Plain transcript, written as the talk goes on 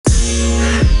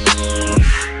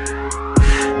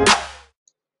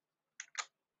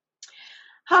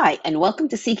Hi, and welcome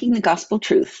to Seeking the Gospel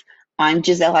Truth. I'm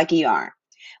Giselle Aguiar.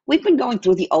 We've been going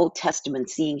through the Old Testament,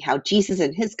 seeing how Jesus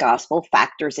and his gospel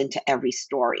factors into every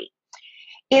story.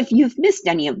 If you've missed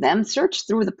any of them, search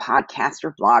through the podcast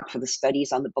or blog for the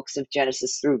studies on the books of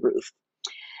Genesis through Ruth.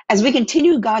 As we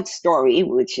continue God's story,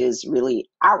 which is really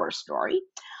our story,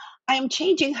 I am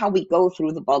changing how we go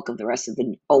through the bulk of the rest of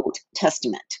the Old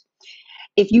Testament.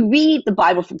 If you read the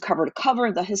Bible from cover to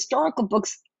cover, the historical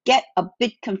books get a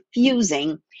bit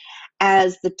confusing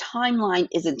as the timeline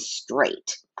isn't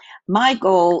straight. My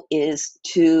goal for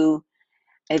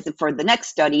the next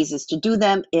studies, is to do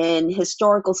them in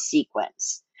historical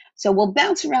sequence. So we'll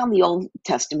bounce around the Old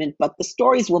Testament, but the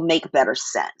stories will make better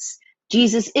sense.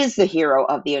 Jesus is the hero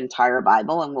of the entire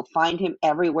Bible, and we'll find him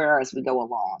everywhere as we go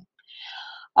along.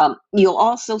 You'll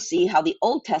also see how the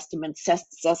Old Testament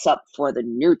sets us up for the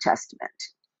New Testament.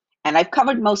 And I've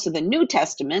covered most of the New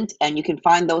Testament, and you can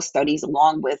find those studies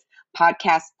along with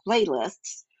podcast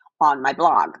playlists on my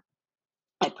blog.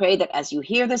 I pray that as you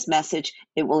hear this message,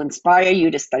 it will inspire you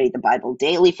to study the Bible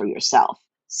daily for yourself.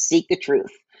 Seek the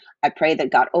truth. I pray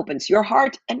that God opens your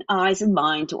heart and eyes and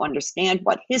mind to understand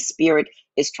what His Spirit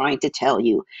is trying to tell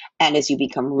you. And as you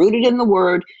become rooted in the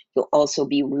Word, you'll also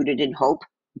be rooted in hope,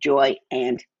 joy,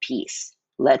 and peace.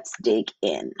 Let's dig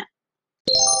in.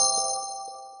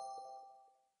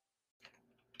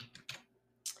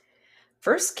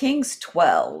 1 Kings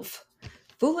 12.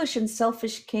 Foolish and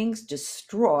selfish kings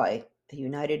destroy the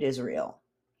united Israel.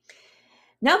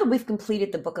 Now that we've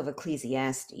completed the book of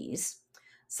Ecclesiastes,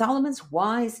 Solomon's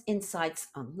wise insights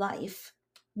on life,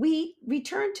 we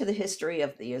return to the history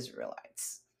of the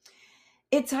Israelites.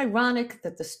 It's ironic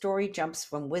that the story jumps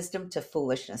from wisdom to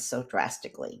foolishness so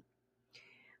drastically.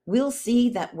 We'll see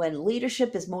that when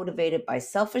leadership is motivated by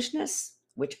selfishness,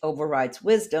 which overrides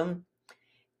wisdom,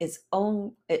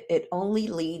 it only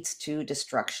leads to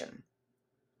destruction.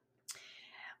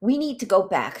 We need to go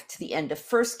back to the end of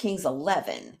 1 Kings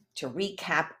 11 to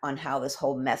recap on how this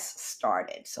whole mess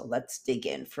started. So let's dig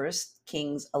in. 1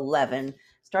 Kings 11,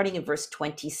 starting in verse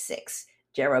 26.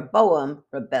 Jeroboam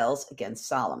rebels against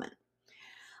Solomon.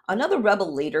 Another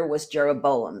rebel leader was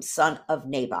Jeroboam, son of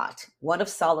Nebat, one of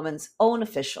Solomon's own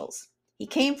officials. He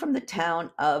came from the town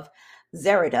of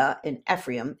Zereda in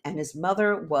Ephraim, and his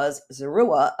mother was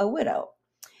Zeruiah, a widow.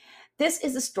 This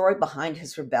is the story behind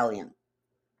his rebellion.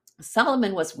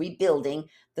 Solomon was rebuilding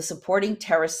the supporting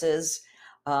terraces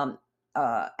and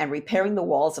repairing the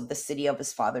walls of the city of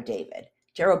his father David.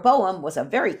 Jeroboam was a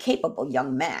very capable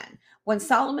young man. When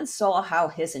Solomon saw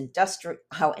how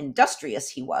industrious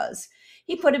he was,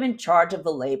 he put him in charge of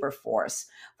the labor force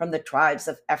from the tribes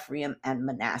of Ephraim and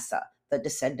Manasseh, the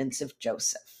descendants of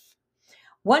Joseph.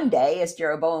 One day, as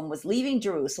Jeroboam was leaving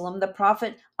Jerusalem, the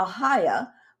prophet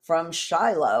Ahiah from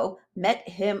Shiloh met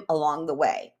him along the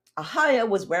way. Ahiah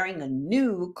was wearing a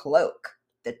new cloak.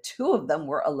 The two of them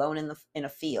were alone in a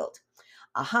field.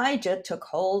 Ahijah took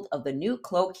hold of the new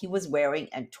cloak he was wearing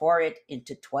and tore it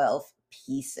into 12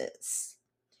 pieces.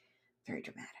 Very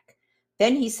dramatic.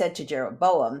 Then he said to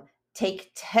Jeroboam,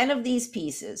 "Take 10 of these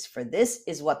pieces, for this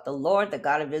is what the Lord, the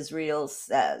God of Israel,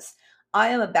 says. I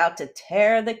am about to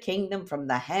tear the kingdom from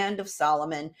the hand of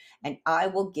Solomon, and I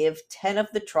will give 10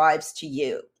 of the tribes to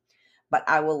you. But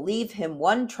I will leave him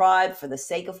one tribe for the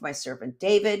sake of my servant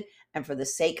David and for the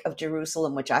sake of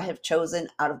Jerusalem, which I have chosen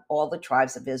out of all the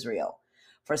tribes of Israel.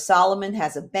 For Solomon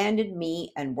has abandoned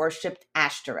me and worshipped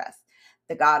Ashtoreth,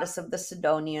 the goddess of the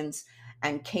Sidonians,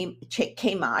 and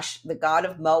Chemosh, the god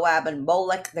of Moab, and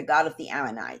Molech, the god of the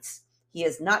Ammonites. He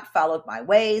has not followed my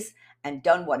ways and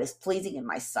done what is pleasing in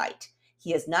my sight.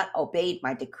 He has not obeyed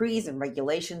my decrees and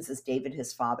regulations as David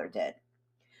his father did.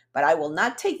 But I will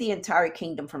not take the entire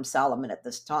kingdom from Solomon at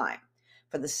this time.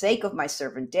 For the sake of my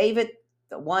servant David,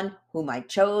 the one whom I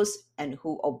chose and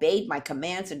who obeyed my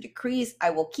commands and decrees, I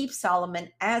will keep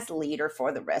Solomon as leader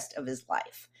for the rest of his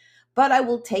life. But I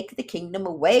will take the kingdom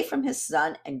away from his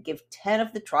son and give 10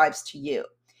 of the tribes to you.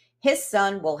 His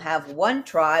son will have one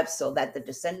tribe, so that the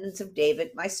descendants of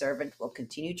David, my servant, will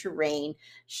continue to reign,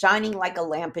 shining like a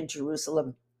lamp in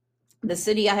Jerusalem, the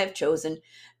city I have chosen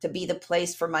to be the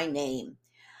place for my name.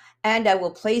 And I will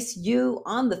place you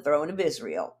on the throne of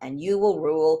Israel, and you will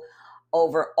rule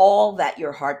over all that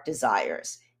your heart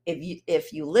desires.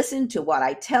 If you listen to what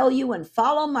I tell you and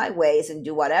follow my ways and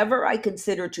do whatever I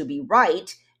consider to be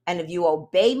right, and if you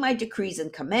obey my decrees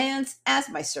and commands, as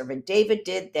my servant David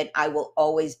did, then I will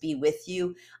always be with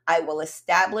you. I will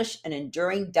establish an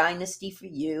enduring dynasty for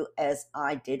you, as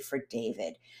I did for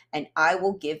David. And I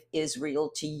will give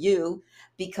Israel to you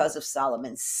because of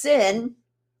Solomon's sin.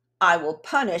 I will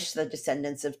punish the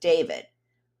descendants of David,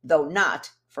 though not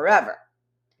forever."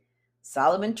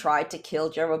 Solomon tried to kill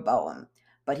Jeroboam,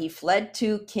 but he fled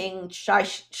to King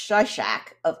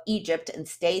Shishak of Egypt and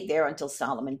stayed there until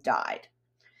Solomon died.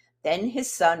 Then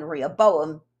his son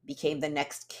Rehoboam became the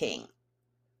next king.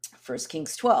 1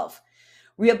 Kings 12.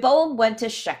 Rehoboam went to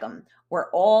Shechem, where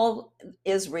all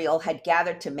Israel had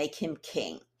gathered to make him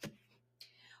king.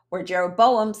 When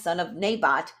Jeroboam, son of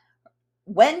Nebat,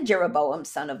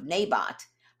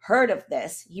 heard of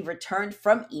this, he returned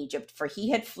from Egypt, for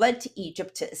he had fled to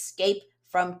Egypt to escape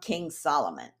from King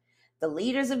Solomon. The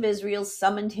leaders of Israel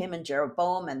summoned him, and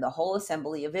Jeroboam and the whole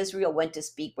assembly of Israel went to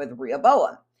speak with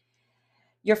Rehoboam.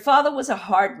 Your father was a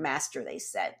hard master, they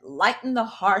said. Lighten the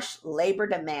harsh labor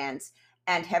demands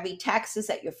and heavy taxes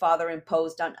that your father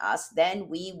imposed on us, then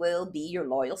we will be your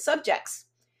loyal subjects.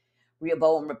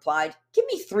 Rehoboam replied, give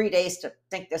me 3 days to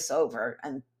think this over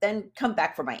and then come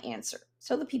back for my answer.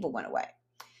 So the people went away.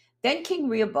 Then King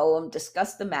Rehoboam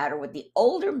discussed the matter with the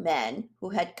older men who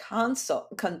had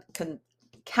counseled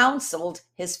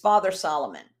his father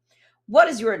Solomon. What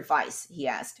is your advice? He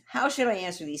asked. How should I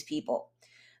answer these people?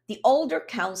 The older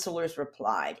counselors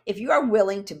replied, if you are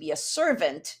willing to be a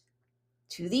servant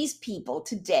to these people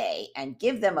today and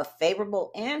give them a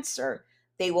favorable answer,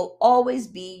 they will always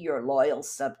be your loyal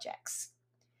subjects.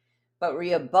 But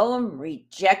Rehoboam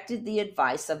rejected the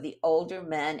advice of the older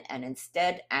men and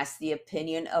instead asked the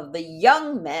opinion of the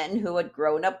young men who had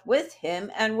grown up with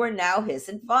him and were now his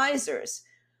advisors.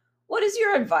 What is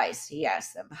your advice? He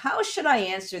asked them. How should I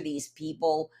answer these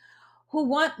people who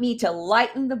want me to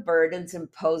lighten the burdens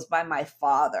imposed by my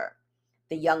father?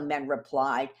 The young men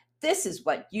replied, this is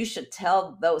what you should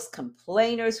tell those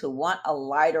complainers who want a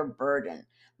lighter burden.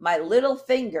 My little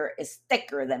finger is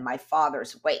thicker than my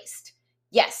father's waist.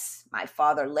 Yes, my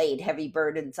father laid heavy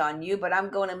burdens on you, but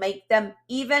I'm going to make them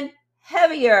even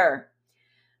heavier.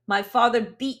 My father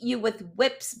beat you with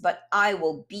whips, but I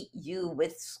will beat you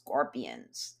with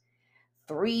scorpions.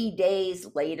 3 days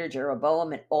later,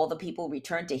 Jeroboam and all the people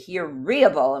returned to hear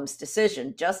Rehoboam's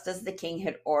decision, just as the king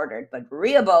had ordered. But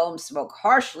Rehoboam spoke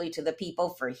harshly to the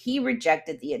people, for he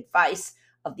rejected the advice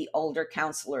of the older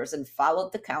counselors and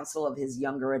followed the counsel of his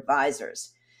younger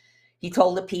advisors. He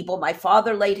told the people, my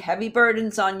father laid heavy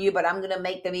burdens on you, but I'm going to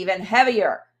make them even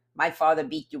heavier. My father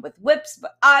beat you with whips,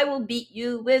 but I will beat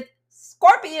you with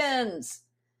scorpions.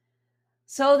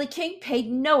 So the king paid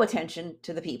no attention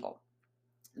to the people.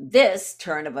 This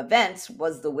turn of events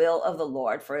was the will of the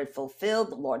Lord, for it fulfilled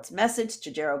the Lord's message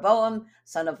to Jeroboam,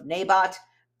 son of Nebat,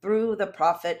 through the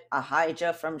prophet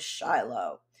Ahijah from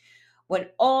Shiloh. When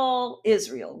all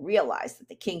Israel realized that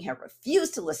the king had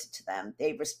refused to listen to them,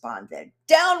 they responded,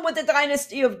 down with the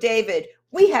dynasty of David.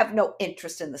 We have no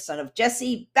interest in the son of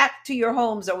Jesse. Back to your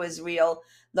homes, O Israel.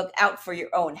 Look out for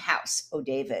your own house, O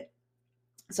David.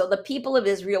 So the people of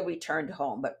Israel returned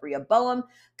home, but Rehoboam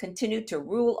continued to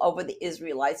rule over the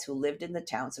Israelites who lived in the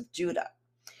towns of Judah.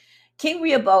 King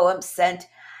Rehoboam sent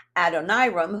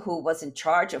Adoniram, who was in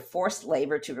charge of forced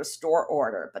labor, to restore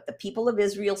order, but the people of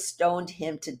Israel stoned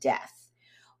him to death.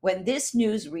 When this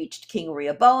news reached King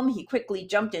Rehoboam, he quickly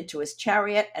jumped into his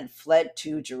chariot and fled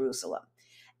to Jerusalem.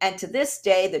 And to this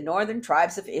day, the northern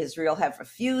tribes of Israel have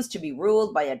refused to be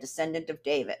ruled by a descendant of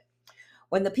David.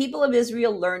 When the people of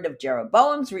Israel learned of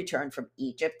Jeroboam's return from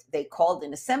Egypt, they called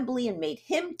an assembly and made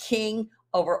him king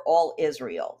over all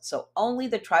Israel. So only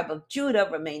the tribe of Judah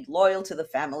remained loyal to the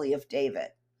family of David.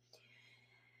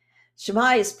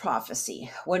 Shemaiah's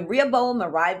prophecy. When Rehoboam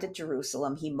arrived at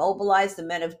Jerusalem, he mobilized the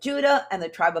men of Judah and the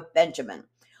tribe of Benjamin,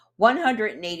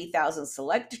 180,000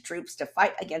 select troops to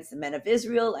fight against the men of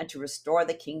Israel and to restore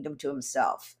the kingdom to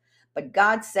himself. But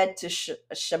God said to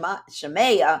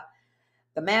Shemaiah,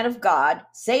 the man of God,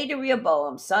 say to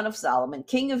Rehoboam, son of Solomon,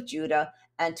 king of Judah,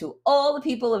 and to all the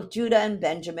people of Judah and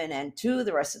Benjamin, and to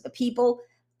the rest of the people,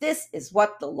 this is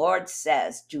what the Lord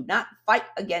says. Do not fight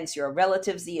against your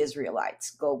relatives, the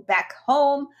Israelites. Go back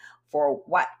home, for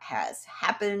what has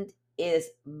happened is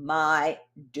my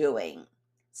doing.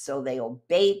 So they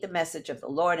obeyed the message of the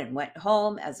Lord and went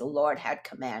home as the Lord had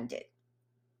commanded.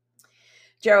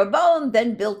 Jeroboam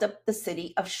then built up the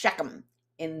city of Shechem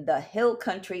in the hill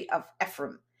country of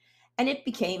Ephraim, and it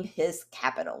became his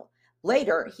capital.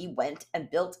 Later, he went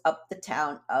and built up the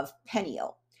town of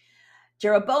Peniel.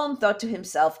 Jeroboam thought to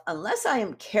himself, unless I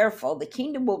am careful, the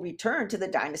kingdom will return to the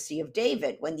dynasty of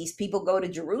David. When these people go to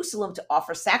Jerusalem to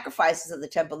offer sacrifices in the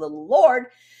temple of the Lord,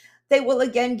 they will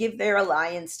again give their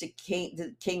alliance to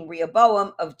King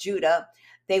Rehoboam of Judah.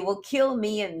 They will kill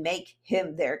me and make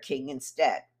him their king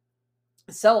instead.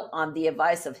 So, on the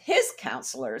advice of his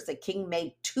counselors, the king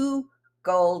made 2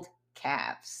 gold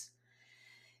calves.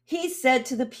 He said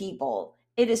to the people,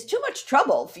 It is too much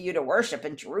trouble for you to worship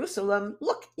in Jerusalem.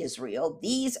 Look, Israel,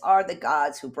 these are the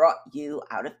gods who brought you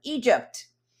out of Egypt.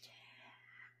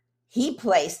 He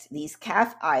placed these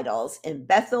calf idols in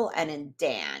Bethel and in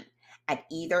Dan at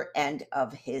either end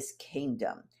of his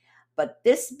kingdom. But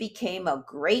this became a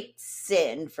great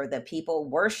sin, for the people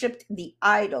worshipped the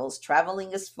idols,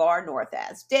 traveling as far north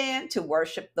as Dan to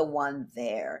worship the one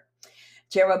there.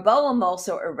 Jeroboam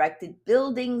also erected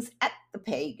buildings at the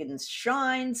pagans'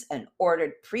 shrines and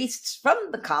ordered priests from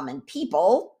the common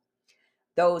people,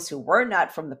 those who were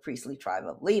not from the priestly tribe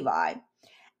of Levi.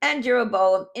 And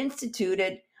Jeroboam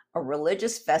instituted a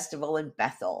religious festival in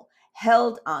Bethel,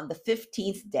 held on the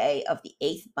 15th day of the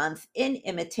 8th month, in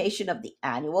imitation of the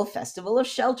annual festival of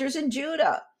shelters in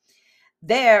Judah.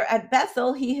 There at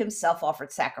Bethel, he himself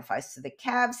offered sacrifice to the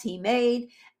calves he made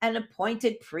and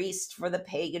appointed priests for the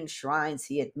pagan shrines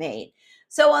he had made.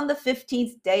 So on the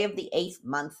 15th day of the 8th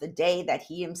month, the day that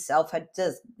he himself had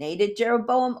designated,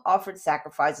 Jeroboam offered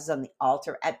sacrifices on the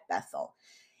altar at Bethel.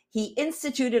 He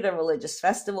instituted a religious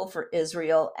festival for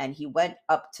Israel, and he went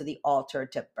up to the altar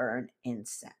to burn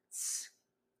incense.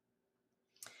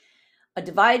 A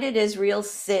divided Israel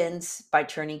sins by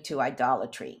turning to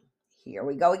idolatry. Here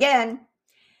we go again.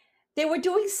 They were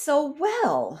doing so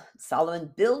well.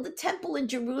 Solomon built a temple in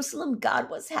Jerusalem. God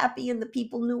was happy, and the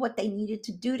people knew what they needed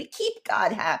to do to keep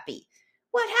God happy.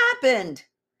 What happened?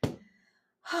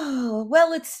 Oh,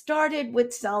 well, it started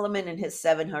with Solomon and his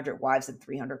 700 wives and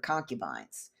 300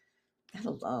 concubines. That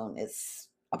alone is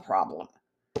a problem.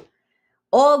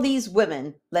 All these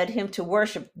women led him to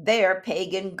worship their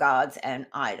pagan gods and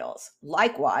idols.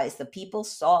 Likewise, the people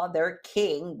saw their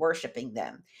king worshiping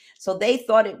them, so they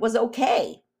thought it was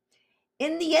okay.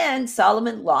 In the end,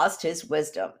 Solomon lost his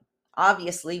wisdom.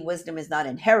 Obviously, wisdom is not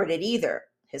inherited either.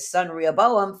 His son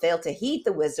Rehoboam failed to heed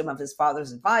the wisdom of his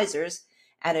father's advisors,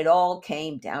 and it all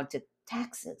came down to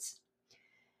taxes.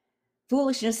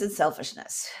 Foolishness and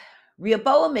selfishness.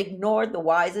 Rehoboam ignored the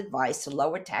wise advice to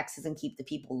lower taxes and keep the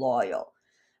people loyal.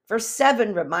 Verse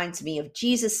 7 reminds me of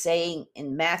Jesus saying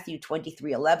in Matthew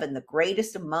 23:11, the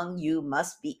greatest among you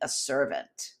must be a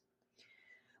servant.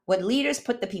 When leaders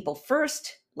put the people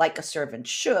first, like a servant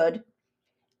should,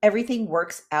 everything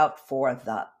works out for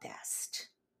the best.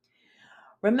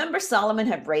 Remember, Solomon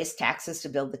had raised taxes to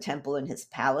build the temple in his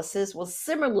palaces. Well,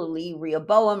 similarly,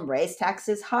 Rehoboam raised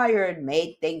taxes higher and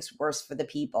made things worse for the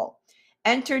people.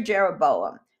 Enter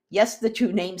Jeroboam. Yes, the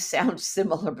two names sound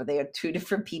similar, but they are two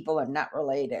different people and not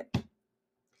related.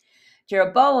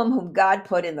 Jeroboam, whom God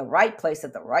put in the right place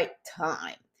at the right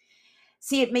time.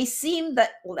 See, it may seem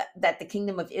that the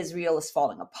kingdom of Israel is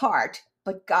falling apart,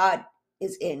 but God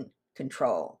is in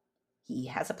control. He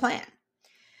has a plan.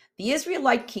 The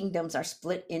Israelite kingdoms are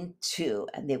split in two,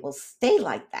 and they will stay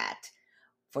like that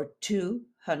for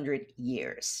 200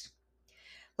 years.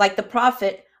 Like the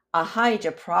prophet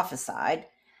Ahijah prophesied,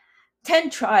 10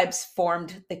 tribes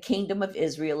formed the kingdom of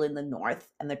Israel in the north,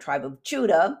 and the tribe of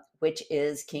Judah, which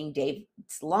is King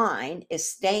David's line, is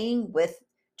staying with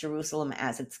Jerusalem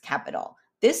as its capital.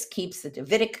 This keeps the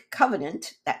Davidic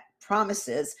covenant that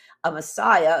promises a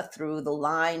Messiah through the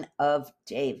line of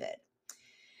David.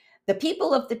 The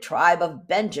people of the tribe of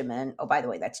Benjamin, oh, by the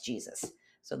way, that's Jesus.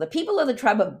 So the people of the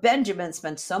tribe of Benjamin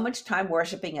spent so much time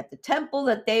worshiping at the temple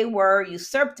that they were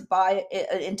usurped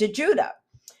into Judah.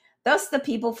 Thus, the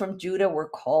people from Judah were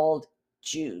called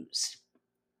Jews.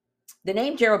 The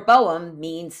name Jeroboam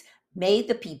means, may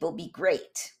the people be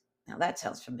great. Now, that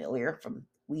sounds familiar from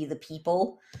We the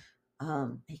People.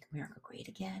 Make America great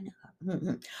again.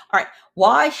 All right.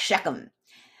 Why Shechem?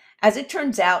 As it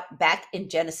turns out, back in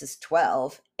Genesis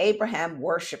 12, Abraham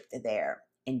worshipped there.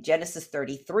 In Genesis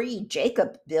 33,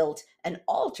 Jacob built an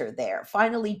altar there.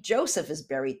 Finally, Joseph is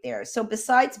buried there. So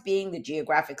besides being the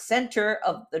geographic center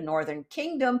of the northern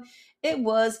kingdom, it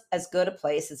was as good a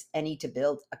place as any to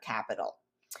build a capital.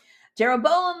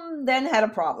 Jeroboam then had a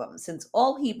problem. Since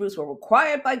all Hebrews were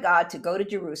required by God to go to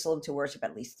Jerusalem to worship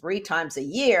at least 3 times a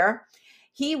year,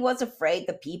 he was afraid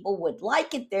the people would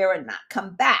like it there and not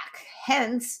come back.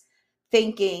 Hence,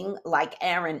 thinking like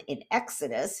Aaron in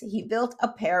Exodus, he built a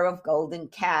pair of golden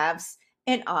calves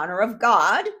in honor of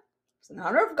God. It's in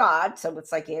honor of God, so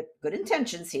it's like he had good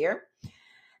intentions here.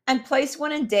 And placed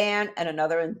one in Dan and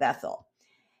another in Bethel.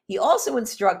 He also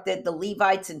instructed the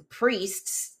Levites and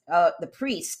priests, the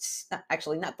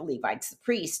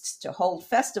priests to hold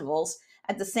festivals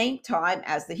at the same time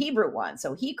as the Hebrew one.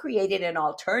 So he created an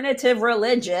alternative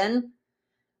religion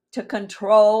to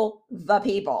control the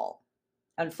people.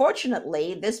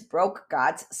 Unfortunately, this broke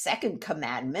God's second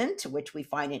commandment, which we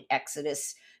find in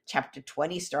Exodus chapter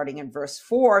 20, starting in verse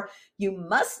 4, you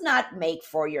must not make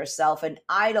for yourself an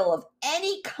idol of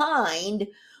any kind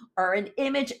or an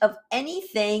image of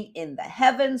anything in the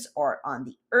heavens or on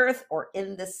the earth or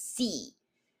in the sea.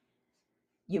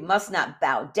 You must not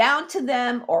bow down to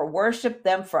them or worship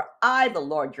them, for I, the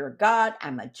Lord your God,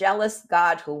 am a jealous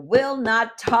God who will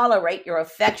not tolerate your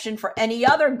affection for any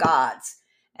other gods.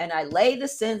 And I lay the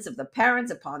sins of the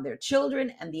parents upon their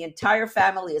children, and the entire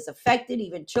family is affected,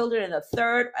 even children in the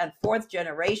third and fourth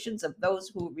generations of those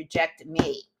who reject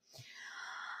me.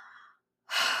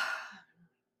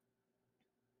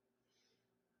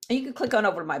 And you can click on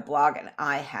over to my blog, and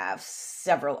I have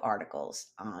several articles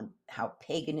on how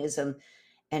paganism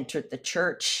entered the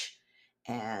church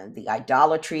and the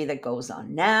idolatry that goes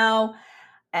on now.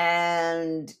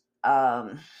 And,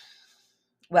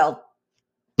 well,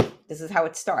 this is how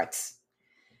it starts.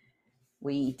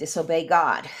 We disobey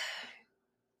God.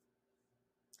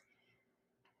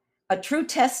 A true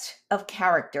test of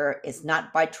character is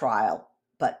not by trial,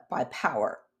 but by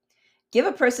power. Give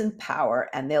a person power,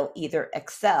 and they'll either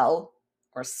excel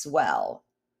or swell.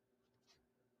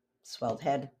 Swelled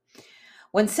head.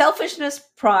 When selfishness,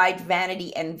 pride,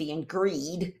 vanity, envy, and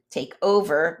greed take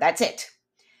over, that's it.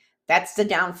 That's the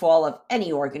downfall of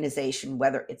any organization,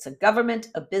 whether it's a government,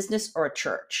 a business, or a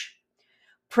church.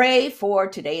 Pray for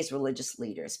today's religious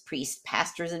leaders, priests,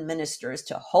 pastors, and ministers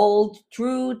to hold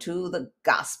true to the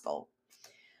gospel,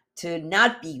 to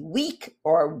not be weak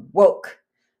or woke.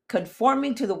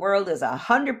 Conforming to the world is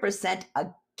 100%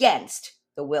 against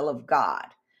the will of God.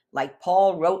 Like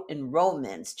Paul wrote in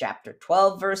Romans chapter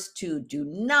 12, verse 2, do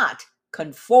not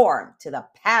conform to the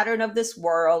pattern of this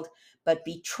world, but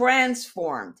be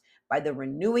transformed by the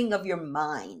renewing of your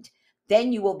mind.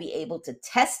 Then you will be able to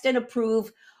test and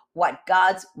approve what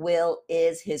God's will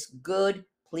is, his good,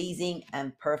 pleasing,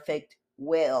 and perfect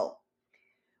will.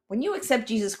 When you accept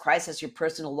Jesus Christ as your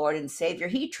personal Lord and Savior,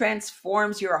 he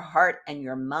transforms your heart and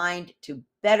your mind to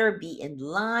better be in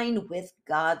line with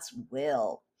God's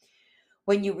will.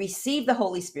 When you receive the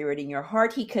Holy Spirit in your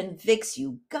heart, he convicts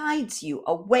you, guides you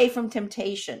away from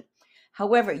temptation.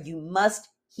 However, you must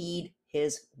heed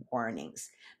his warnings.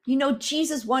 You know,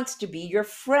 Jesus wants to be your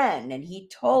friend, and he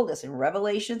told us in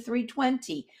Revelation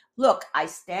 3:20, look, I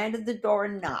stand at the door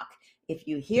and knock. If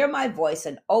you hear my voice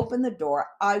and open the door,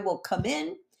 I will come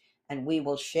in and we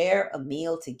will share a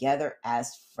meal together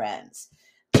as friends.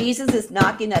 Jesus is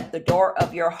knocking at the door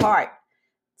of your heart.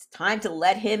 It's time to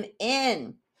let him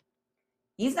in.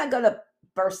 He's not going to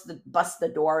bust the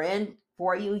door in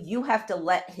for you. You have to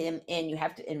let him in. You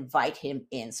have to invite him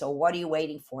in. So what are you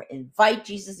waiting for? Invite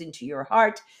Jesus into your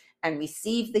heart and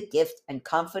receive the gift and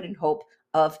confident hope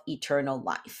of eternal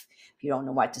life. If you don't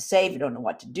know what to say, if you don't know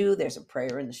what to do, there's a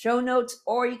prayer in the show notes,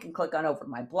 or you can click on over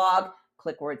my blog,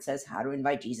 click where it says how to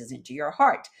invite Jesus into your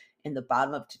heart. In the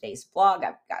bottom of today's blog,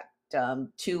 I've got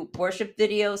 2 worship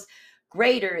videos.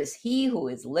 Greater is he who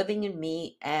is living in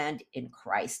me and in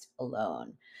Christ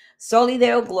alone. Soli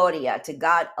Deo Gloria, to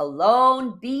God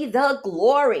alone be the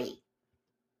glory.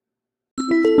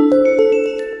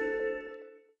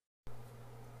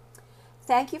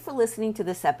 Thank you for listening to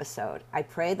this episode. I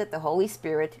pray that the Holy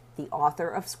Spirit, the author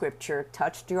of Scripture,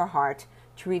 touched your heart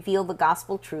to reveal the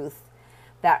gospel truth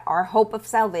that our hope of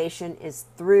salvation is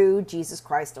through Jesus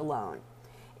Christ alone.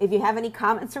 If you have any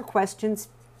comments or questions,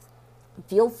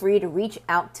 feel free to reach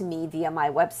out to me via my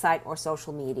website or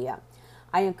social media.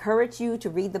 I encourage you to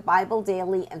read the Bible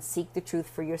daily and seek the truth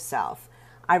for yourself.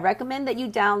 I recommend that you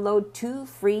download 2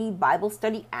 free Bible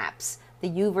study apps, the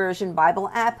YouVersion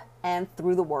Bible app and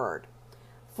Through the Word.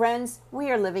 Friends, we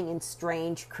are living in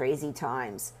strange, crazy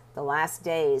times, the last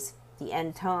days, the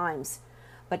end times.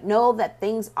 But know that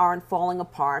things aren't falling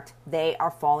apart, they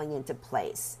are falling into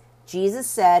place. Jesus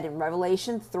said in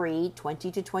Revelation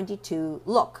 3:20-22,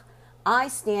 look, I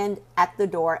stand at the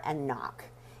door and knock.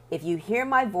 If you hear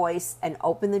my voice and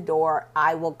open the door,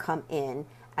 I will come in,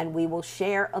 and we will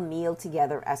share a meal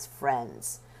together as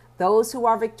friends. Those who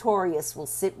are victorious will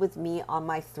sit with me on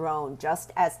my throne,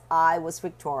 just as I was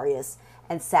victorious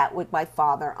and sat with my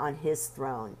Father on his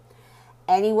throne.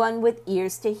 Anyone with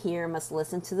ears to hear must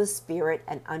listen to the Spirit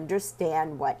and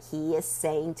understand what he is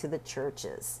saying to the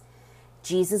churches.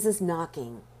 Jesus is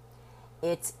knocking.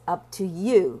 It's up to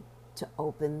you to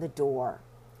open the door.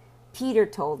 Peter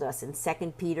told us in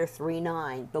 2 Peter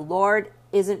 3:9, the Lord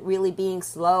isn't really being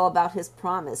slow about his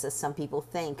promise, as some people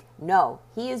think. No,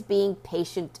 he is being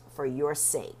patient for your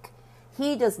sake.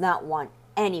 He does not want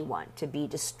anyone to be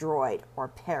destroyed or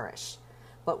perish,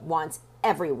 but wants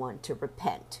everyone to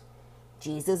repent.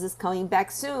 Jesus is coming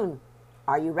back soon.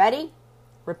 Are you ready?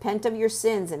 Repent of your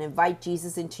sins and invite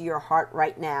Jesus into your heart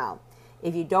right now.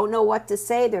 If you don't know what to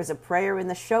say, there's a prayer in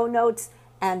the show notes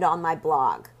and on my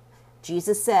blog.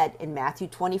 Jesus said in Matthew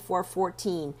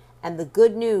 24:14, and the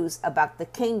good news about the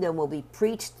kingdom will be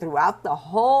preached throughout the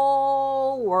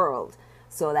whole world,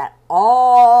 so that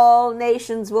all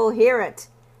nations will hear it,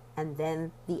 and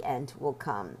then the end will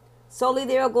come. Soli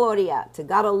Deo Gloria, to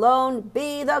God alone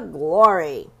be the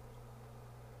glory.